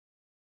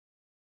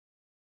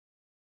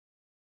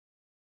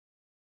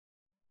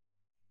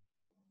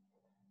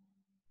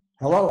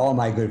Hello, all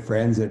my good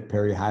friends at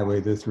Perry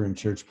Highway Lutheran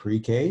Church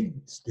Pre-K,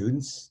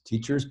 students,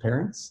 teachers,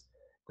 parents,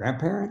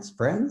 grandparents,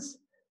 friends.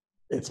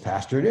 It's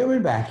Pastor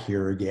Newman back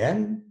here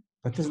again.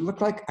 But does it look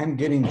like I'm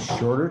getting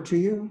shorter to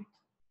you?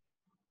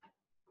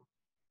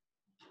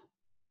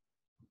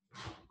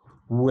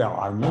 Well,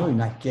 I'm really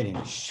not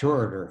getting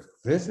shorter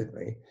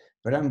physically,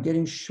 but I'm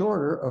getting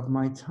shorter of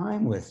my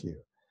time with you.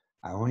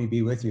 I'll only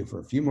be with you for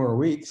a few more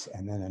weeks,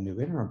 and then a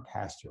new interim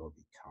pastor will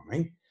be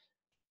coming.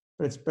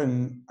 But it's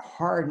been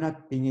hard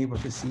not being able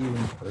to see you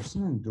in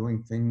person and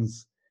doing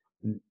things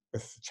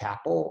with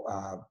chapel.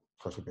 Of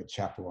course, we've got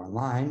chapel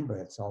online, but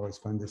it's always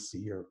fun to see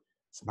your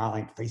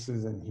smiling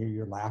faces and hear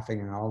you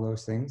laughing and all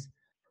those things.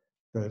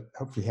 But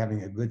hopefully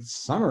having a good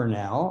summer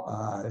now.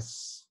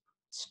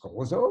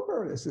 School is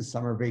over. This is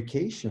summer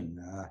vacation.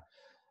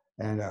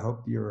 And I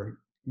hope you're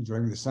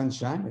enjoying the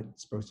sunshine.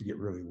 It's supposed to get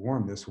really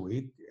warm this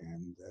week,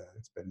 and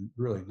it's been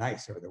really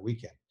nice over the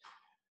weekend.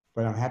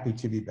 But I'm happy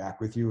to be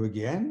back with you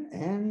again,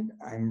 and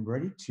I'm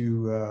ready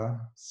to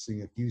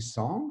sing a few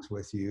songs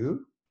with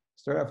you.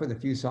 Start off with a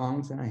few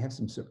songs, and I have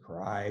some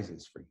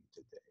surprises for you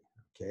today,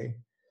 okay?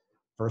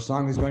 First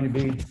song is going to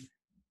be,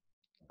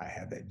 I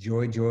have that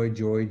joy, joy,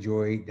 joy,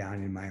 joy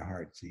down in my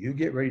heart. So you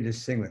get ready to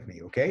sing with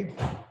me, okay?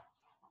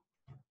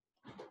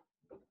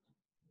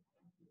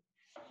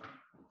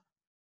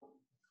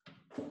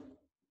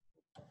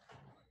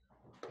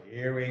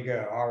 Here we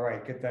go. All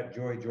right, get that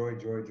joy, joy,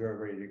 joy, joy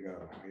ready to go.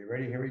 Are you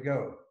ready? Here we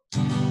go.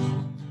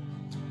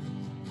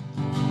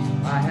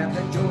 I have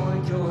that joy,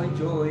 joy,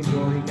 joy,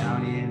 joy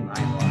down in my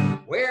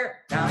heart.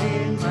 Where? Down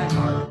in my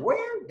heart.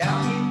 Where?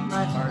 Down in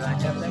my heart. I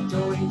have that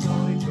joy,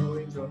 joy,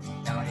 joy, joy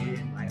down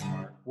in my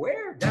heart.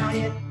 Where? Down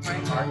in my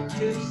heart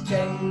to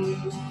stay.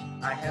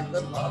 I have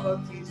the love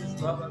of Jesus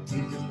down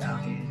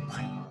in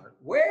my heart.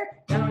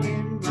 Where? Down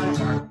in my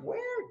heart. Where?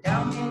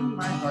 Down in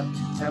my heart.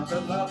 I have the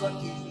love of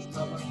Jesus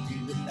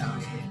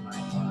down in my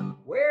heart.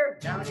 Where?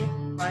 Down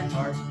in my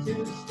heart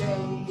to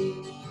stay.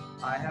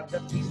 I have the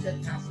peace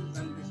that passes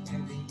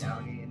understanding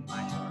down in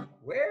my heart.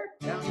 Where?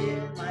 Down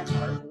in my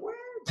heart. Where?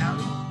 Down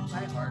in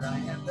my heart. I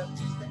have the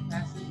peace that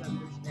passes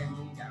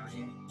understanding down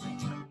in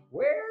my heart.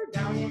 Where?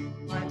 Down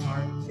in my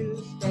heart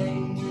to stay.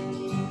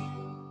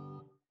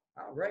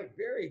 All right,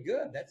 very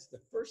good. That's the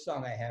first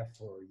song I have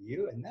for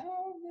you. And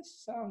now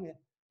this song,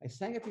 I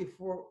sang it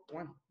before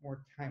one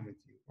more time with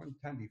you, one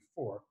time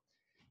before.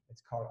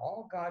 It's called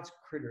All God's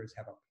Critters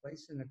Have a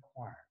Place in the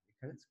Choir,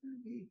 because it's going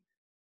to be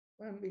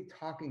what I'm going to be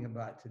talking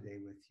about today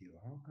with you.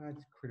 All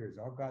God's critters,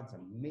 all God's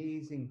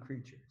amazing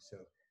creatures. So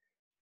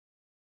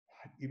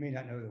you may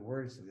not know the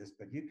words to this,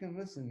 but you can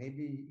listen.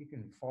 Maybe you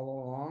can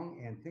follow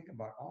along and think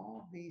about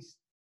all these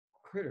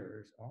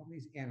critters, all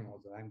these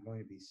animals that I'm going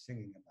to be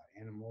singing about,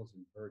 animals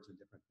and birds and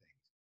different things.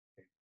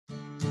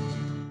 Okay.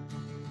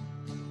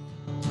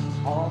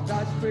 All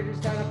God's critters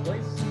got a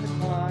place in the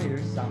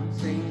choir. Some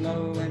sing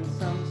low and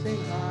some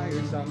sing higher.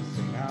 Some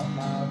sing out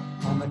loud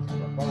on the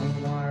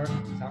telephone wire.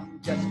 Some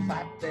just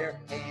clap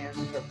their hands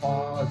or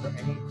paws or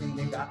anything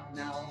they got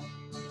now.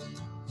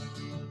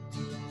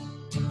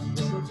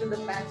 Listen to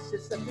the bass,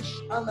 it's the fish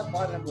on the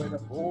bottom where the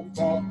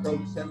bullfrog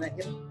croaks and the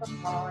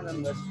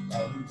hippopotamus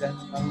runs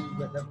and runs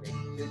with a big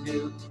to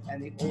do.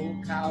 And the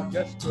old cow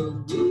just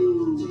goes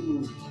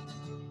woo.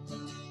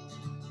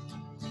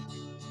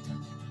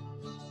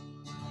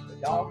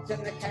 Dogs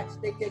and the cats,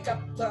 they kick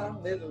up the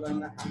middle,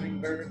 and the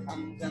hummingbird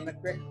hums and the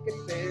cricket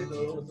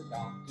fiddles, the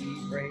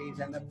donkey brays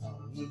and the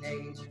pony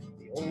neighs,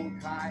 the old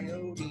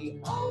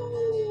coyote,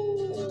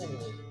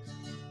 oh!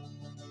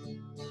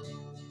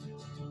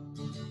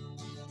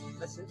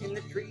 Listen in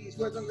the trees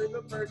where the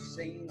little birds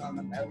sing on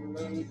the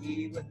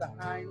melody with the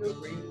high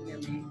note ring,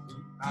 and the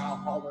owl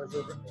hollers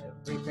over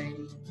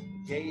everything,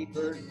 the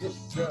jaybird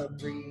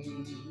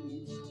disagrees.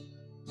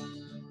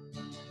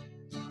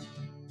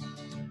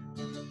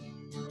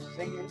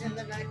 Singing in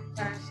the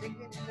nighttime,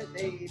 singing in the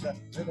day, the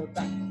little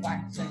duck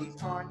quacks and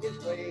he's on his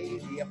way.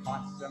 The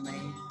opossum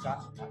ain't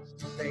got much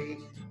to say,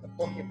 the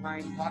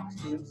porcupine talks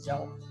to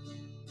himself.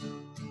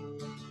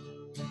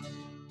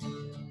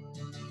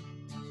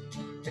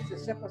 It's a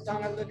simple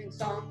song, a living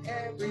song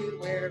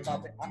everywhere,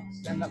 about the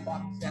ox and the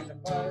fox and the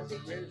fuzzy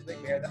grizzly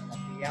bear, the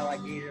funky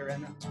alligator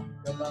and the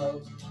buffalo,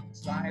 the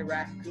sly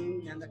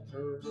raccoon and the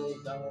turtle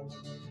dove.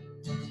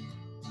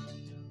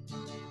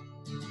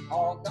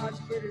 All God's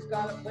critters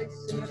got a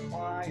place in the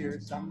choir.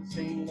 Some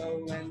sing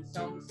low and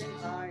some sing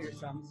higher.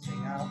 Some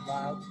sing out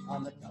loud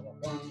on the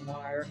telephone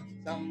wire.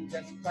 Some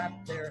just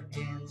clap their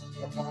hands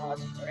or paws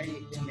or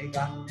anything they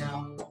got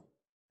now.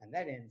 And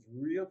that ends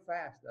real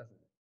fast, doesn't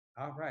it?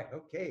 All right,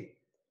 okay.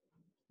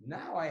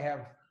 Now I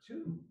have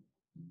two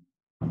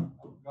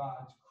of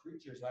God's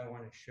creatures I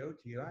want to show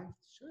to you. I've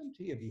shown them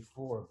to you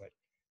before, but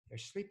they're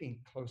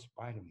sleeping close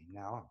by to me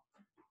now.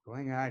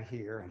 Going out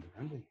here, and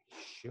I'm going to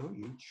show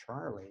you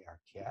Charlie, our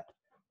cat.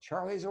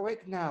 Charlie's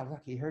awake now.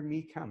 Look, he heard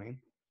me coming.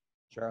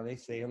 Charlie,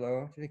 say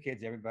hello to the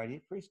kids, everybody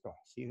at preschool.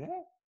 See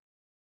that?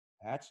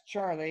 That's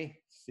Charlie.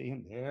 See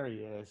him? There he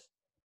is.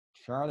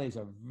 Charlie's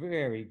a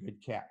very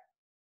good cat.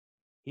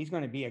 He's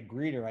going to be a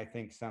greeter, I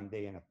think,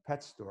 someday in a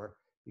pet store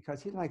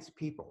because he likes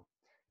people.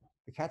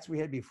 the cats we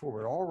had before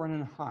would all run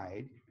and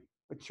hide.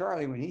 But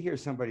Charlie, when he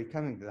hears somebody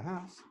coming to the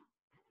house,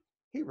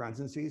 he runs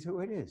and sees who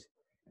it is.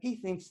 He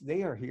thinks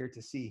they are here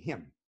to see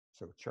him.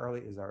 So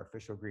Charlie is our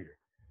official greeter.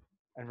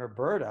 And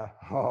Roberta,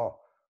 oh,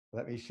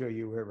 let me show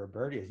you where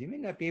Roberta is. You may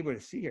not be able to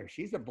see her.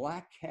 She's a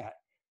black cat,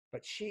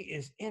 but she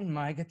is in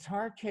my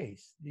guitar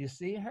case. Do you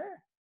see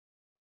her?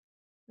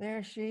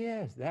 There she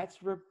is.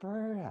 That's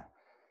Roberta.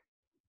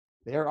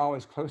 They're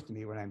always close to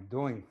me when I'm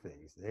doing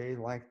things. They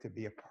like to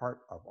be a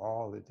part of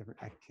all the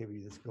different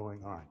activity that's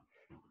going on.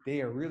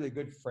 They are really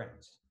good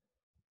friends.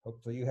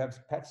 Hopefully you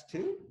have pets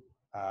too.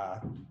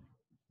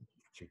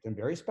 Treat them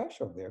very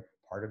special. They're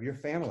part of your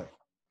family.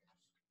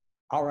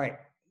 All right,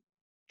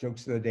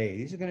 jokes of the day.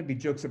 These are going to be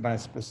jokes about a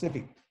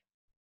specific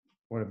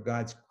one of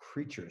God's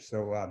creatures.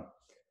 So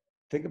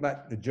think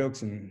about the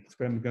jokes and it's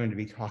what I'm going to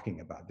be talking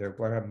about. They're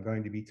what I'm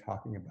going to be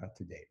talking about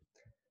today.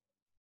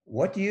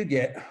 What do you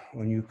get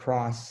when you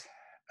cross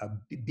a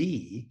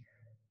bee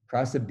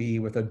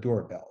with a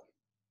doorbell?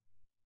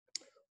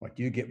 What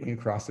do you get when you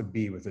cross a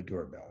bee with a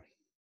doorbell?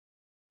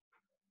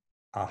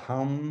 A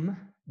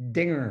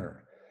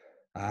humdinger.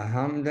 A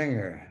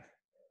humdinger.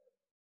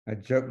 A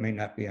joke may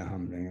not be a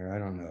humdinger, I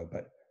don't know,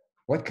 but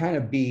what kind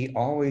of bee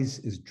always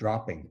is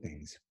dropping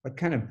things? What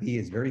kind of bee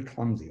is very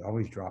clumsy,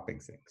 always dropping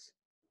things?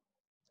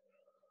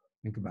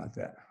 Think about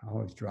that,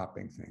 always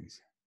dropping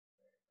things.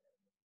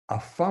 A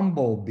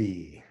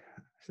fumblebee.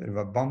 Instead of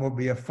a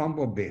bumblebee, a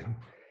fumblebee.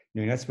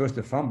 You're not supposed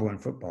to fumble in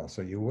football,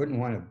 so you wouldn't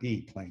want a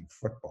bee playing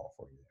football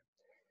for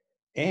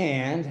you.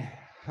 And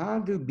how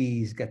do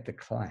bees get to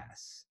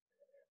class?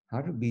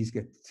 How do bees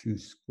get to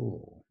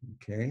school?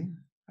 Okay,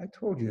 I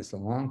told you this a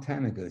long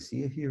time ago.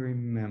 See if you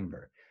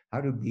remember.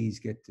 How do bees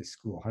get to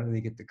school? How do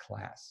they get to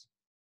class?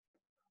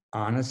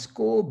 On a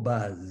school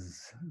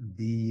buzz.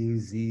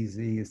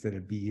 B-U-Z-Z instead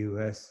of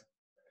B-U-S.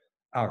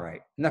 All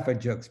right, enough of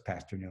jokes,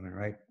 Pastor Newman,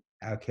 right?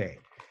 Okay.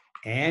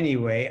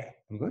 Anyway,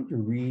 I'm going to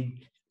read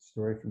a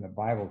story from the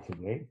Bible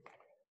today.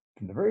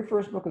 From the very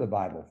first book of the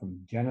Bible, from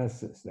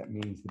Genesis. That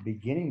means the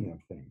beginning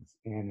of things.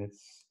 And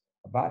it's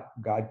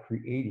about God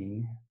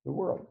creating the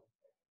world.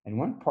 And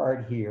one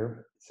part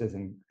here says,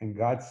 and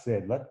God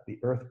said, let the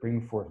earth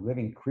bring forth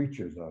living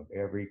creatures of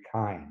every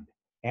kind,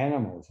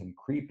 animals and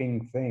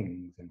creeping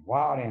things and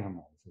wild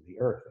animals of the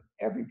earth of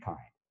every kind.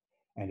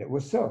 And it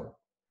was so.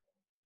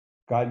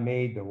 God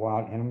made the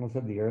wild animals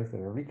of the earth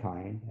of every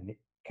kind, and the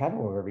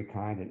cattle of every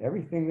kind, and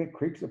everything that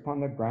creeps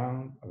upon the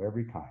ground of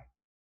every kind.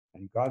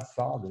 And God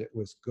saw that it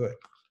was good.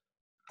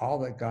 All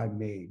that God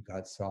made,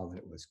 God saw that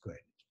it was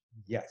good.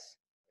 Yes.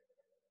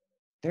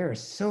 There are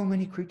so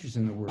many creatures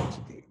in the world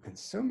today, and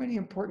so many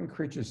important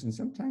creatures, and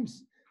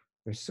sometimes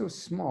they're so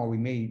small we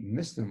may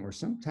miss them, or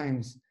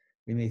sometimes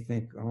we may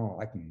think, oh,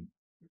 I'd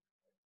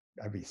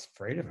be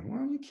afraid of them.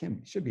 Well, you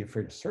should be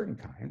afraid of certain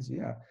kinds,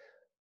 yeah.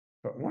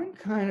 But one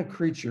kind of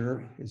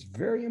creature is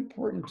very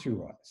important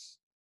to us.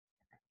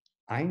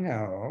 I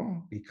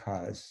know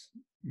because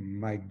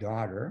my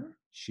daughter,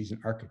 she's an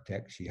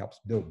architect, she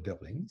helps build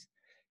buildings.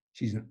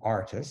 She's an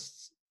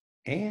artist,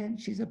 and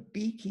she's a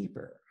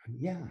beekeeper.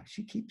 Yeah,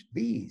 she keeps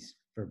bees.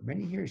 For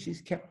many years,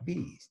 she's kept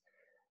bees.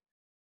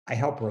 I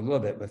help her a little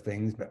bit with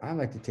things, but I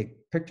like to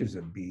take pictures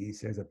of bees.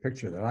 There's a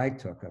picture that I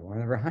took of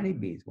one of her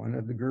honeybees, one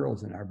of the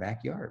girls in our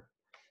backyard.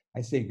 I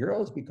say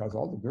girls because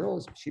all the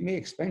girls, she may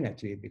explain that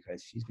to you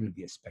because she's going to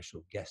be a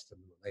special guest a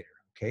little later,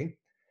 okay?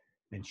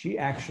 And she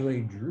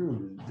actually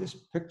drew this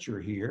picture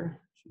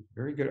here. She's a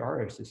very good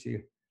artist to see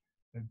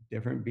the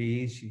different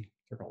bees. She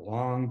took a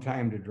long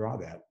time to draw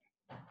that.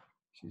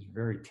 She's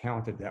very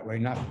talented that way,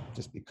 not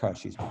just because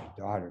she's my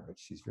daughter, but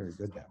she's very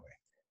good that way.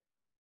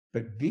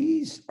 But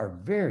bees are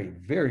very,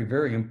 very,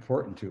 very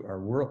important to our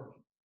world.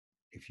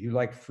 If you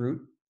like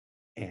fruit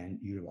and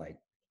you like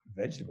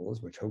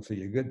vegetables, which hopefully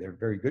you're good, they're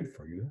very good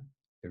for you.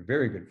 They're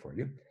very good for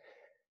you.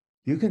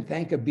 You can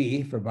thank a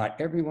bee for about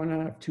every 1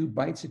 out of 2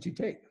 bites that you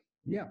take.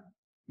 Yeah,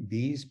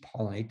 bees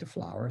pollinate the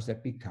flowers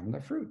that become the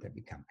fruit, that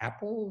become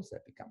apples,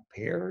 that become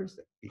pears,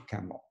 that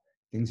become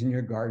things in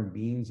your garden,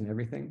 beans and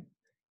everything.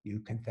 You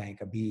can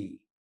thank a bee.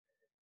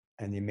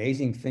 And the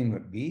amazing thing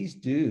what bees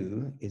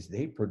do is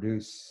they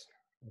produce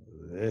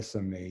this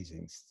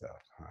amazing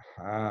stuff.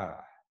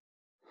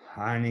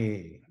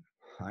 Honey,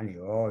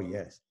 oh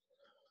yes.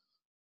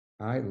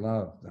 I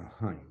love the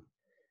honey.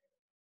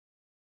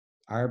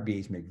 Our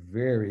bees make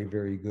very,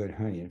 very good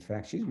honey. In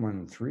fact, she's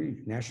won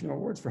 3 national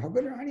awards for how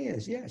good her honey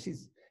is. Yeah,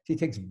 she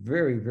takes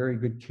very, very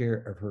good care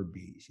of her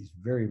bees. She's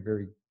very,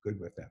 very good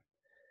with them.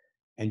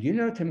 And you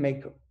know, to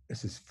make,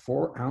 this is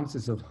 4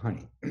 ounces of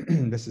honey.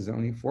 This is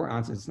only 4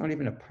 ounces. It's not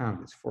even a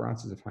pound. It's 4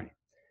 ounces of honey.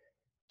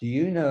 Do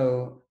you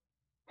know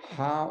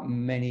how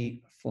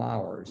many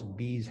flowers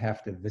bees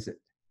have to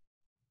visit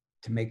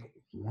to make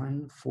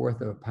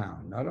 1/4 of a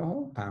pound? Not a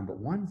whole pound, but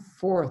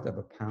 1/4 of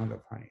a pound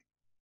of honey.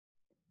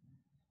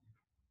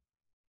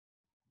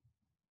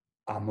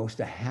 Almost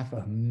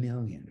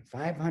 500,000,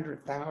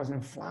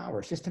 500,000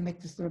 flowers just to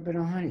make this little bit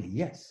of honey.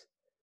 Yes.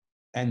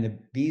 And the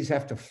bees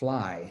have to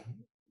fly,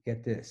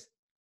 get this,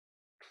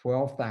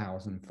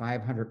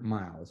 12,500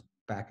 miles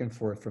back and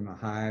forth from the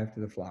hive to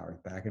the flowers,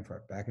 back and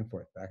forth, back and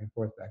forth, back and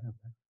forth, back and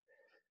forth.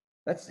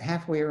 That's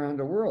halfway around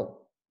the world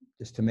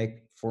just to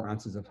make 4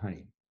 ounces of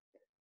honey.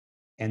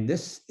 And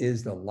this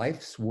is the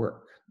life's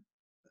work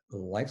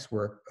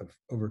of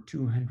over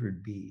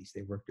 200 bees.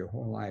 They work their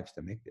whole lives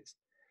to make this.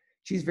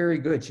 She's very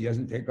good. She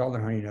doesn't take all the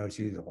honey. No,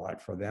 she does a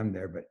lot for them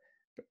there, but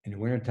in the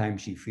wintertime,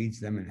 she feeds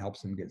them and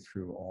helps them get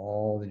through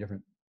all the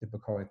different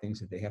difficult things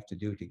that they have to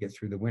do to get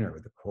through the winter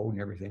with the cold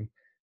and everything.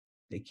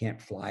 They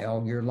can't fly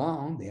all year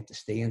long. They have to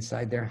stay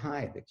inside their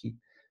hive. They keep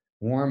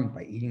warm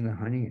by eating the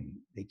honey, and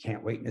they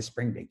can't wait in the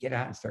spring to get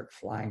out and start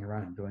flying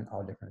around and doing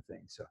all different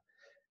things. So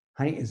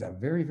honey is a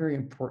very, very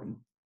important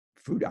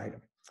food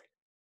item.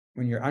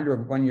 When you're under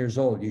 1 year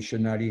old, you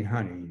should not eat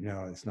honey. You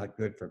know, it's not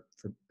good for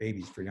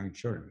babies, for young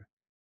children.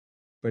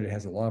 But it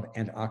has a lot of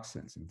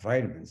antioxidants and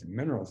vitamins and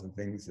minerals and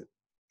things that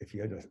if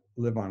you had to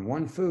live on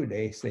one food,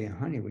 they say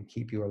honey would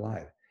keep you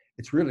alive.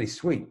 It's really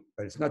sweet,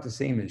 but it's not the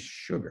same as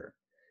sugar.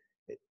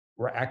 It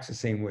acts the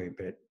same way,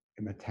 but it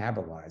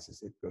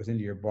metabolizes. It goes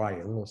into your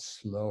body a little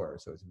slower.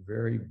 So it's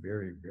very,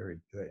 very, very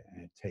good.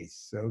 And it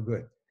tastes so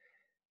good.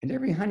 And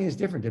every honey is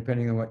different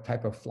depending on what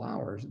type of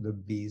flowers the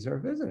bees are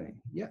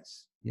visiting.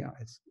 Yes. Yeah,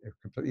 it's a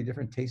completely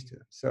different taste to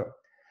them.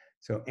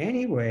 So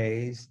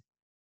anyways,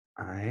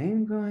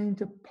 I'm going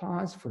to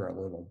pause for a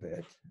little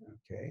bit,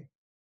 okay?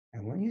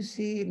 And when you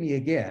see me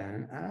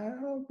again,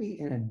 I'll be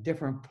in a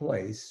different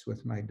place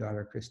with my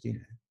daughter,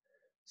 Christina.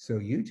 So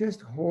you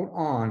just hold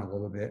on a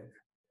little bit.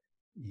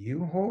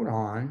 You hold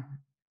on,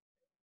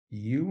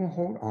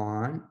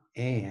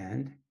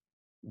 and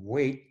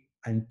wait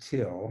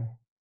until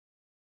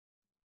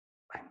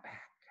I'm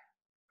back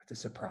with a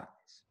surprise.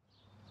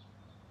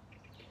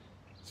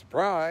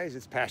 Surprise,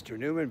 it's Pastor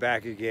Newman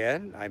back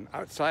again. I'm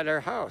outside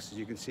our house, as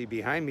you can see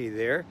behind me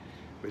there.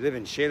 We live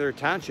in Shaler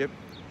Township,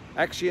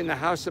 actually in the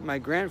house that my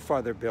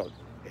grandfather built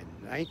in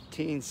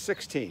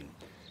 1916.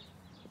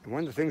 And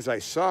one of the things I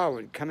saw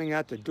when coming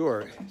out the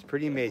door is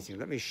pretty amazing.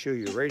 Let me show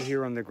you right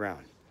here on the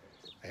ground.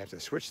 I have to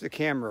switch the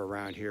camera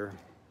around here.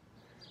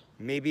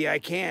 Maybe I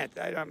can't.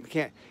 I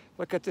can't.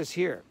 Look at this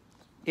here.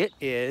 It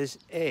is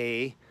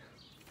a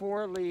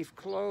 4-leaf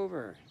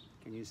clover.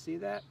 Can you see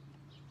that?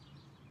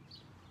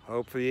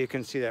 Hopefully you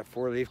can see that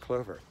 4-leaf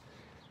clover.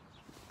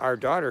 Our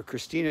daughter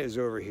Christina is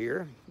over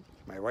here.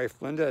 My wife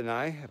Linda and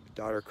I have a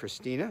daughter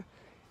Christina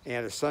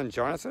and a son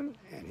Jonathan,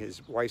 and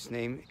his wife's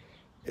name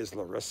is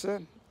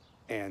Larissa.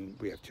 And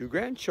we have 2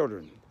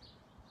 grandchildren,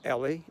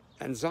 Ellie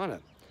and Zana.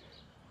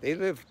 They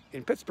live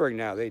in Pittsburgh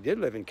now. They did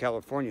live in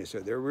California, so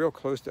they're real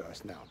close to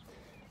us now.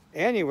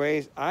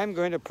 Anyways, I'm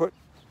going to put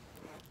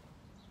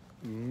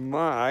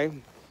my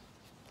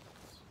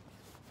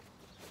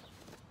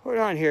hood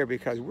on here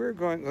because we're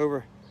going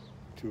over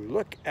to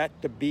look at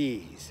the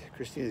bees.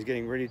 Christina's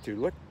getting ready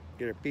to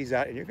get her bees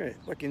out, and you're going to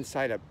look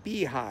inside a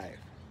beehive.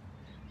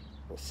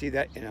 We'll see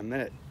that in a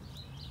minute.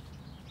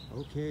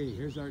 Okay,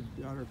 here's our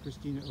daughter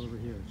Christina over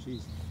here.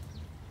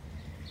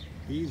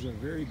 Bees are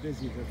very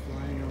busy. They're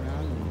flying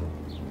around.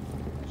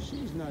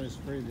 She's not as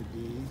afraid of the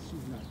bees.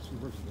 She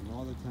works with them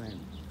all the time.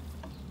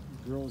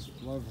 Girls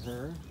love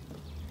her.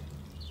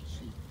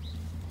 I'm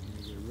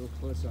going to get a real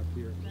close up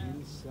here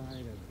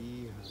inside a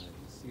beehive. You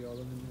see all of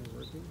them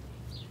there working?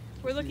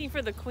 We're looking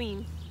for the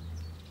queen.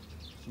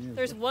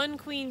 There's one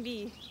queen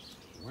bee.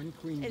 One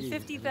queen bee. And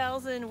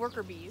 50,000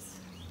 worker bees.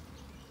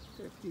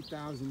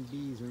 50,000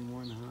 bees in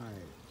one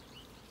hive.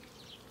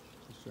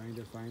 Just trying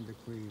to find the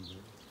queen,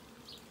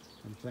 but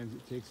sometimes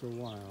it takes a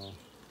while.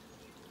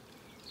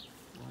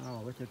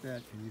 Wow, look at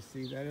that. Can you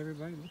see that,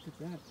 everybody? Look at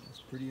that.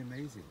 That's pretty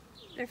amazing.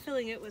 They're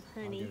filling it with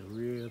honey. I'll get a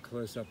real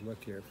close-up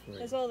look here for you.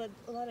 There's a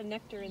lot of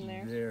nectar in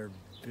there. They're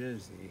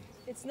busy.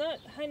 It's not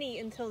honey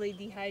until they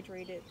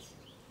dehydrate it.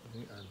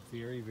 They are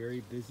very,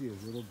 very busy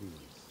as little bees.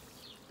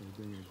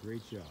 They're doing a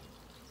great job.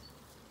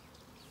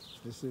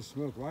 This is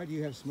smoke. Why do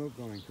you have smoke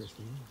going,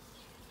 Christine?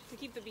 To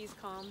keep the bees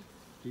calm.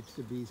 Keeps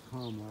the bees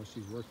calm while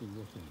she's working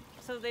with them.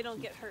 So they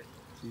don't get hurt.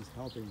 She's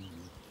helping them.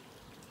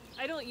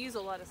 I don't use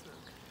a lot of smoke.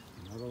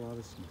 Not a lot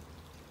of smoke.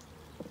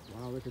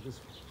 Wow, look at this.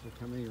 They're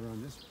coming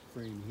around this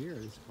frame here.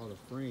 This is called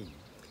a frame.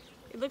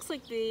 It looks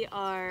like they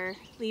are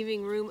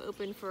leaving room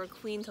open for a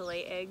queen to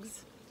lay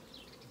eggs.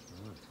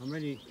 How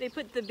many? They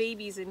put the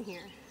babies in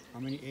here. How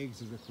many eggs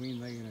does a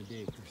queen lay in a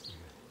day,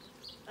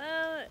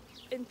 Christina?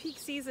 In peak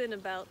season,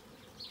 about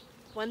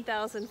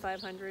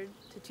 1,500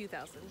 to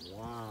 2,000.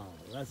 Wow,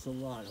 that's a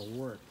lot of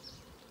work.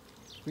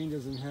 Queen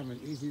doesn't have an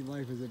easy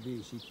life as a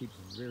bee. She keeps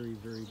very,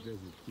 very busy.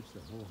 Keeps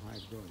the whole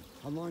hive going.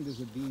 How long does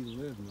a bee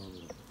live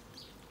normally?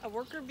 A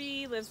worker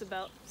bee lives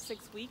about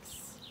 6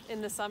 weeks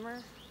in the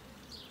summer,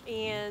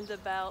 and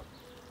about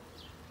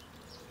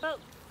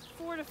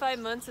 4 to 5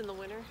 months in the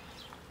winter.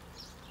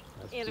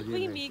 That's and a pretty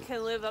queen amazing. bee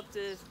can live up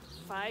to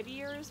 5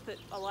 years, but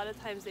a lot of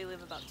times they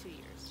live about 2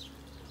 years.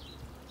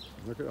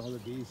 Look at all the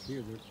bees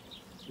here.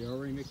 They're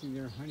already making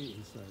their honey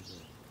inside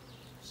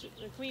there.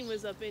 The queen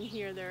was up in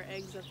here. There are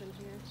eggs up in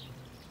here.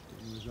 The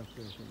queen was up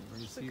there.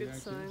 It's a good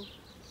sign.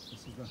 This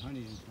is the honey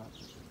in top.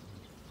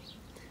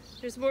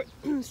 There's more.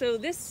 So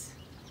this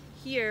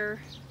here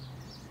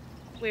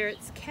where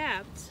it's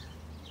capped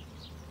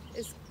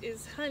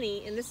is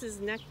honey, and this is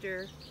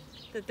nectar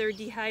that they're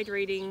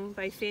dehydrating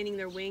by fanning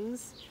their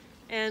wings.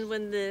 And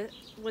when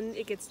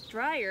it gets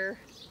drier,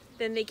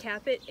 then they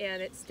cap it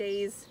and it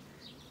stays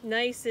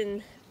nice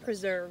and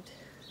preserved.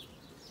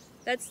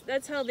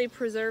 That's how they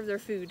preserve their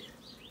food,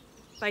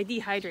 by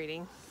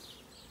dehydrating.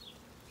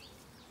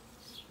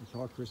 I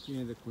call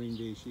Christina the queen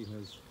bee. She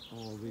has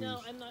all these.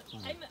 No, I'm not.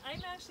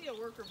 I'm actually a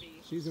worker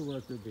bee. She's a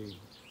worker bee.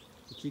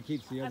 But she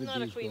keeps the other bees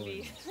going. I'm not a queen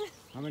bee.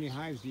 How many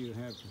hives do you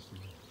have,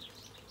 Christina?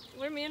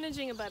 We're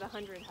managing about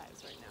 100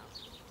 hives right now.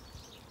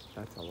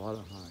 That's a lot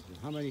of hives. And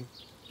how many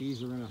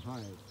bees are in a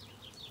hive?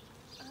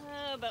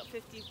 About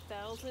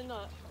 50,000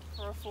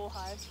 for a full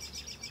hive.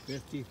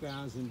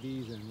 50,000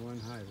 bees in one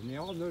hive. And they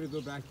all know to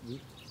go back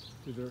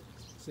to their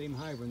same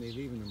hive when they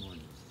leave in the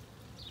morning.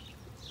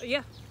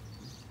 Yeah.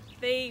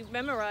 They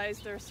memorize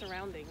their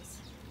surroundings.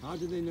 How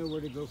do they know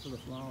where to go for the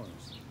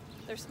flowers?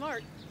 They're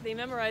smart. They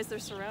memorize their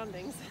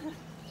surroundings.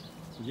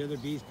 Do the other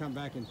bees come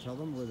back and tell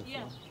them where the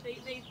flowers? Yeah,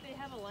 they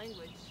have a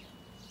language.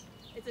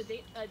 It's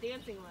a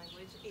dancing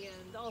language,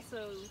 and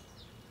also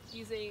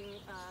using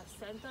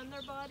scent on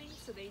their body,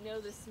 so they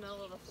know the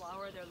smell of the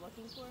flower they're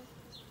looking for.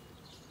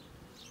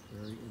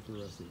 Very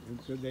interesting. And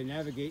so they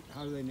navigate.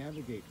 How do they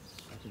navigate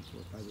back and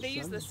forth? By the sun? They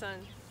use the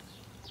sun.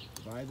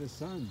 By the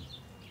sun.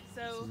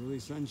 So it's a really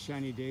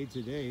sunshiny day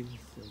today,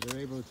 so they're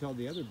able to tell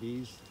the other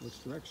bees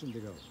which direction to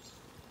go.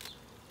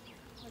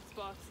 that's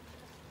box.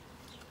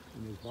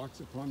 And there's box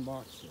upon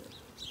box there.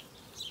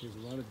 There's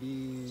a lot of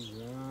bees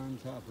on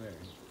top there.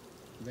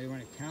 Do they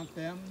want to count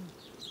them?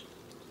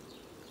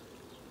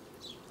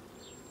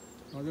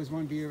 Oh, there's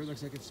one bee that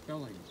looks like it's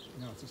spelling.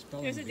 No, it's a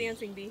spelling There's a bee.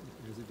 dancing bee.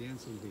 There's a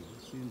dancing bee.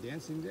 See them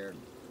dancing there?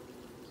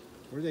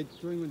 What are they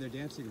doing when they're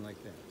dancing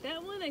like that?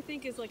 That one I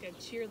think is like a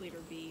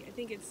cheerleader bee. I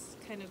think it's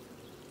kind of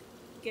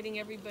getting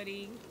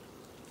everybody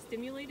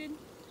stimulated.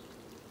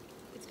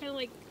 It's kind of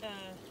like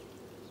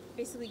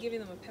basically giving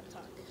them a pep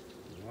talk.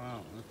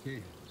 Wow,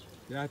 okay.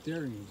 Get out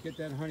there and get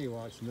that honey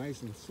while it's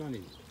nice and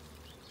sunny.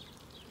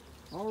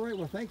 All right,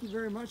 well, thank you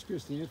very much,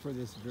 Christina, for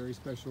this very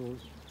special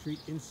treat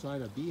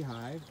inside a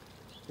beehive.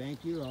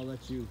 Thank you. I'll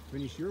let you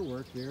finish your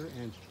work there,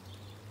 and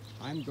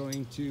I'm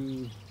going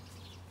to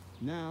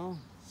now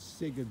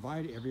say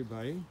goodbye to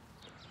everybody.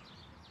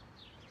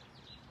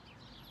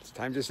 It's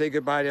time to say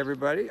goodbye to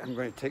everybody. I'm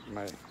going to take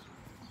my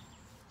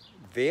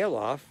veil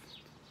off.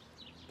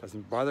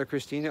 Doesn't bother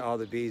Christina. All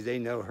the bees, they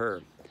know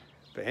her.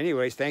 But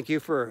anyways, thank you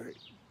for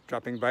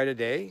dropping by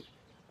today.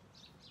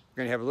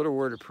 We're going to have a little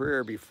word of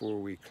prayer before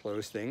we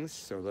close things,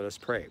 so let us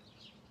pray.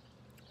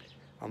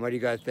 Almighty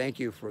God, thank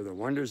you for the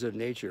wonders of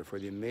nature, for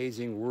the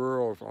amazing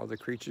world, for all the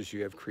creatures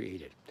you have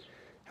created.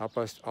 Help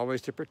us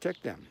always to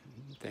protect them.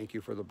 Thank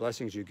you for the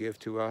blessings you give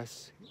to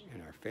us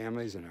and our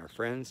families and our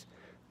friends,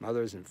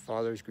 mothers and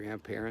fathers,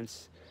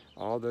 grandparents,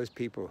 all those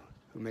people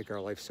who make our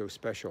life so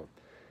special.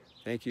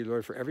 Thank you,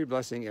 Lord, for every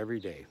blessing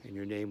every day. In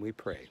your name we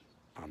pray.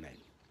 Amen.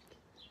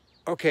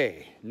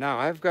 Okay, now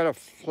I've got a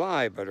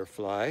fly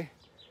butterfly,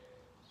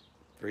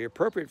 very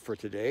appropriate for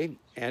today,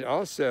 and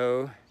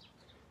also,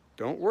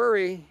 don't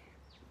worry,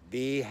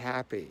 be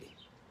happy.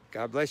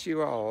 God bless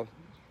you all.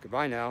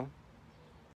 Goodbye now.